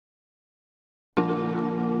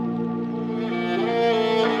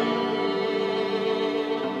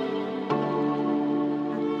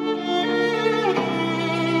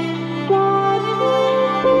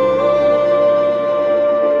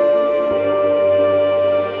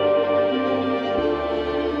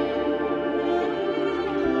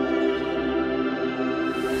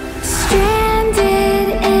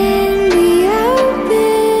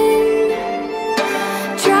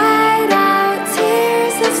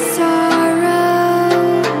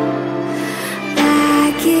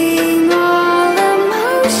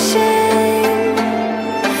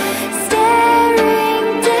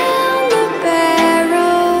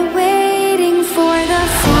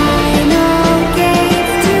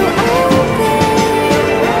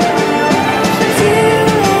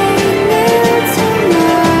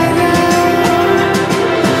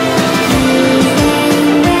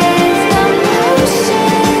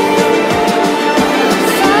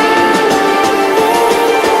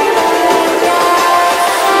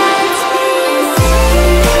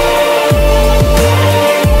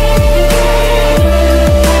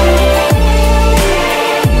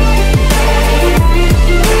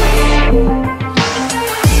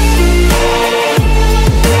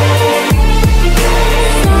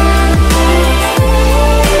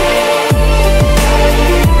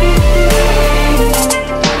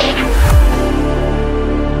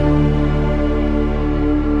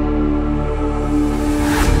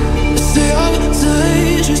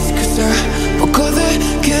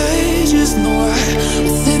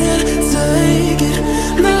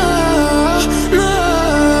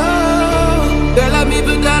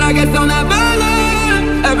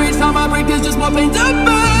paint to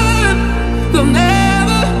burn. They'll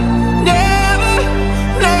never, never,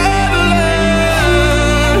 never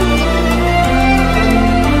learn.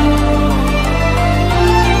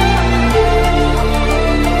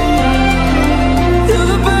 Till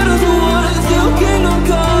the battle's won and still kingdom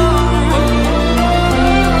come.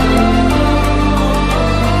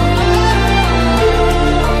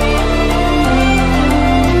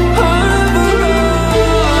 I'll never run.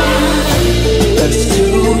 That's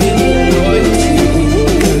too good loyalty.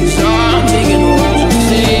 'Cause I'm taking what you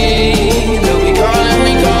see. They'll be calling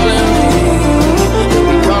me, calling me. They'll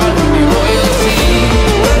be calling me royalty.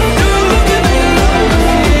 That's too good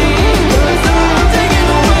loyalty. 'Cause I'm taking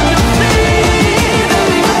what you see. They'll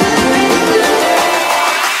be calling me, they'll be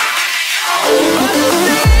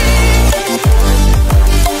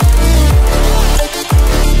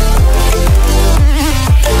calling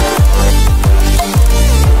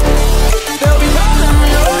me royalty. They'll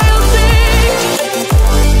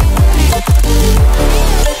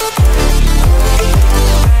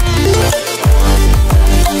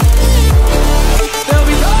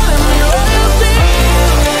be calling me royalty. They'll be calling me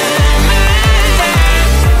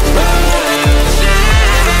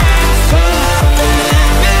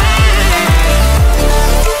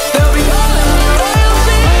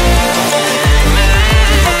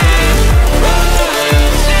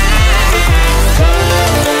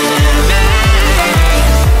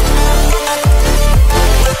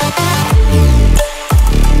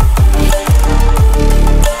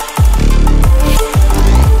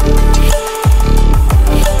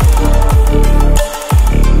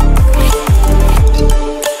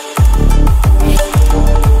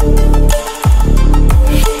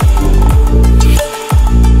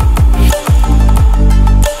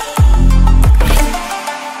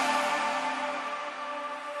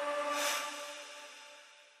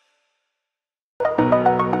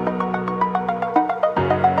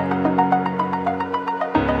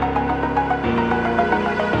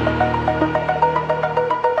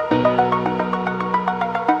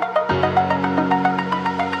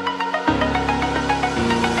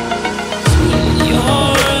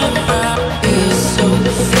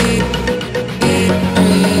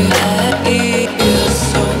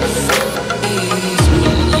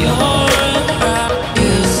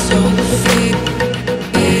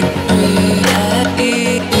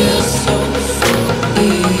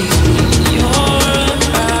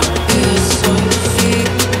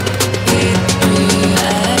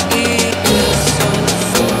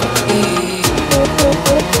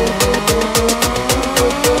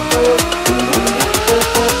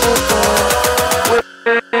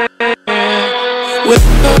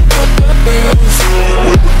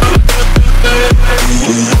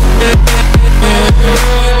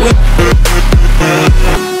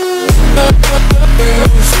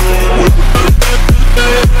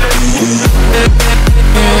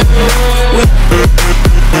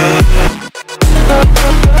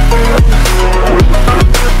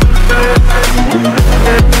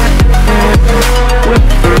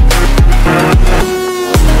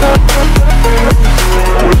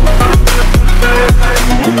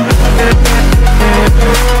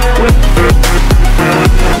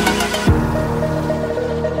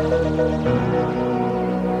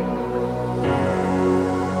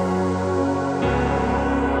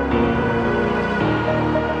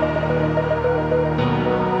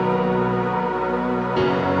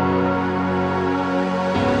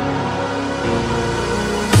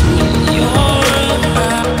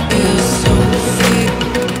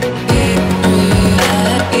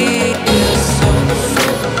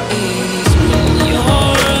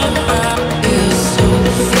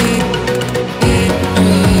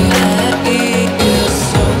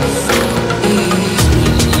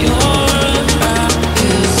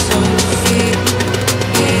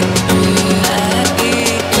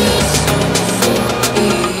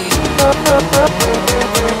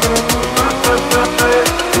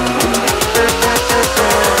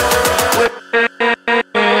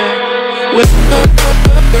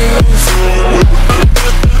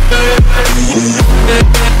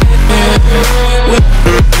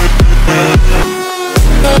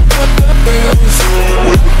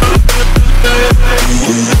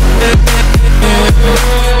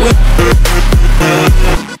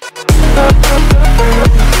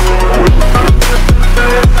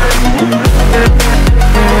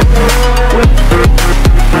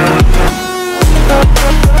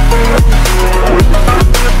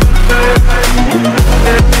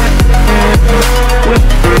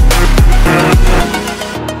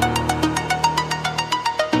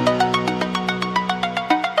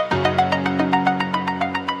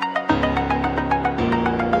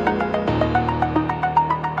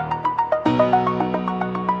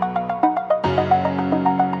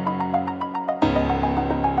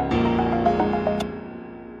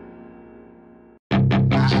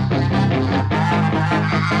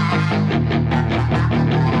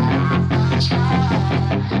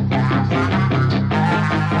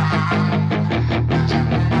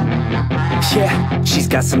She's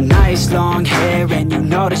got some nice long hair, and you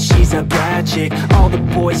know that she's a bad chick. All the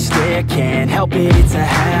boys stare, can't help it, it's a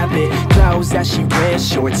habit. Clothes that she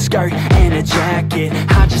wears, short skirt and a jacket.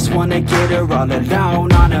 I just wanna get her all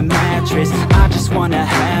alone on a mattress. I just wanna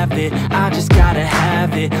have it, I just gotta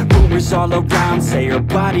have it. Rumors all around say her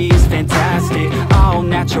body is fantastic. All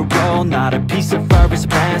natural, not a piece of fur is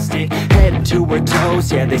plastic. Head to her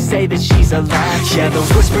toes, yeah, they say that she's a latch. Yeah, the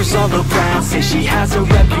whispers all around say she has a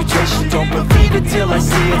reputation. Don't believe it till I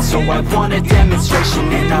see it, so I want a demonstration.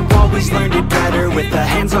 And I've always learned it better with a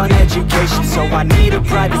hands-on education. So I need a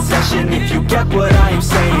private session if you get what I am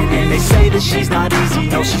saying. And they say that she's not easy,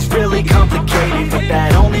 no, she's really complicated, but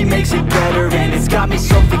that only makes it better, and it's got me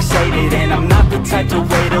so fixated. And I'm not the type to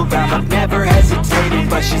wait around, I've never hesitated,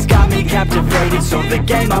 but she's got me captivated, so the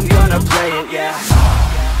game, I'm gonna play it, yeah.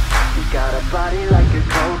 She got a body like a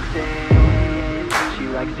coke thing, she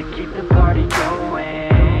likes to keep the party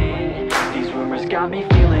going. These rumors got me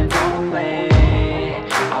feeling lonely,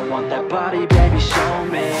 I want that body, baby, show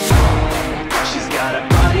me. She's got a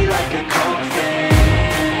body like a coke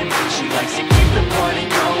thing, she likes to keep the party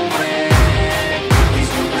going.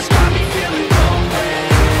 These rumors got me feeling lonely,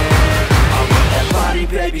 I want that body,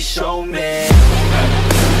 baby, show me.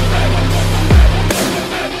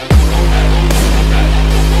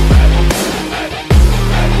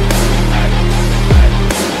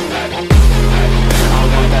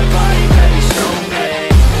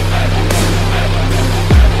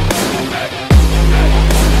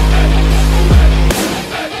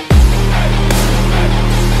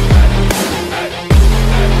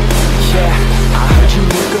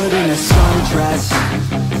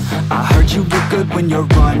 I heard you look good when you're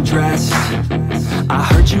undressed. I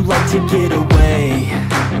heard you like to get away.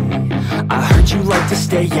 I heard you like to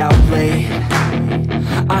stay out late.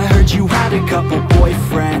 I heard you had a couple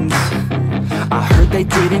boyfriends. I heard they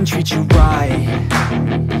didn't treat you right.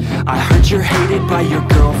 I heard you're hated by your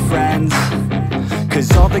girlfriends,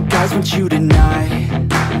 'cause all the guys want you tonight.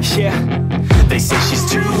 Yeah, they say she's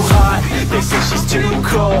too hot, they say she's too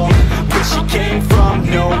cold. Where she came from,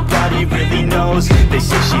 nobody really knows. They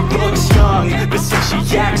say she looks young, but say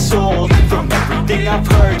she acts old. From everything I've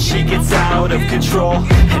heard, she gets out of control.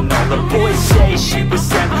 And all the boys say she was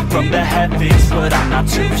sent from the heavens, but I'm not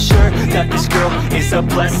too sure that this girl is a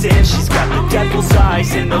blessing. She's got the devil's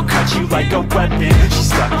eyes, and they'll cut you like a weapon. She's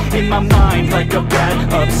stuck in my mind like a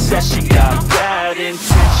bad obsession. Got bad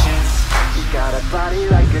intentions. She got a body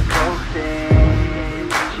like a coke thing,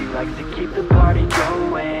 she likes to keep the party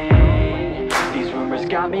going. These rumors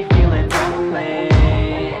got me feeling lonely,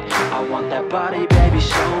 I want that body, baby,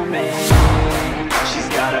 show me. She's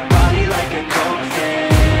got a body like a coke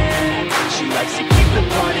thing, she likes to keep the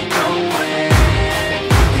party going.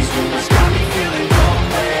 These rumors got me feeling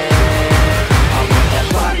lonely, I want that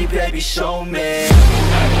body, baby, show me.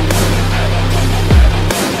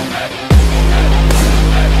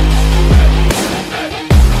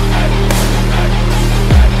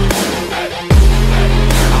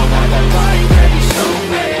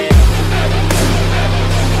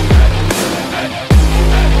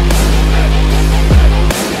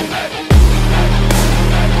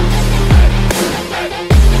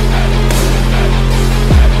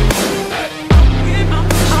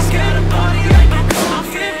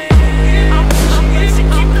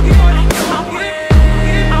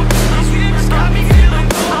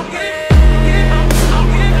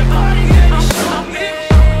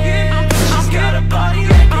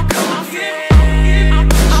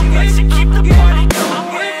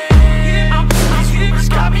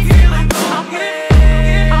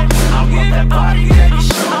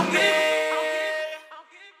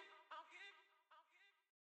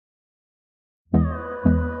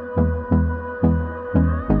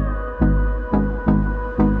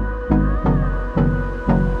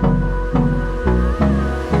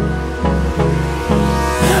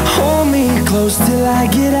 Close till I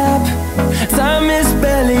get up, time is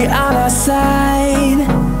barely on our side.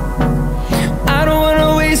 I don't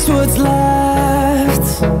wanna waste what's left.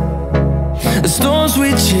 The storms we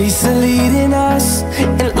chase are leading us,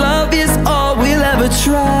 and love is all we'll ever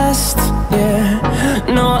trust. Yeah,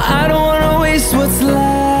 no, I don't wanna waste what's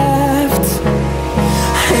left.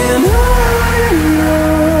 And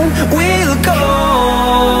on we'll go,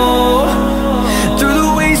 through the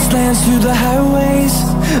wastelands, through the highways,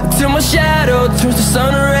 till my shadow turns to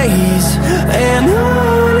sun rays. And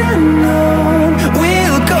on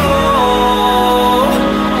we'll go,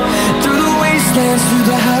 through the wastelands, through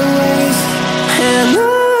the highways. And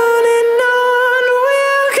on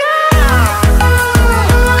we'll go.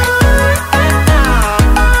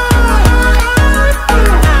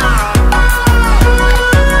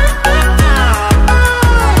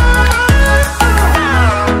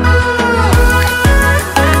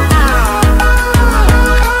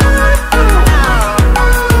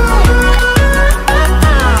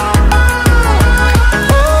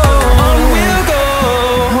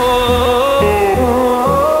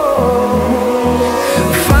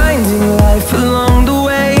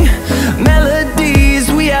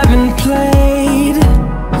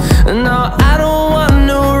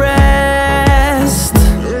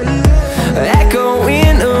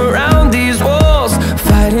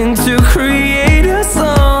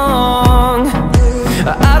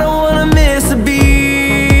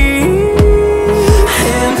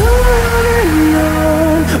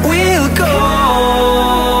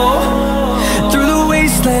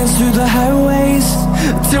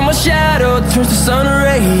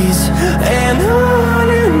 And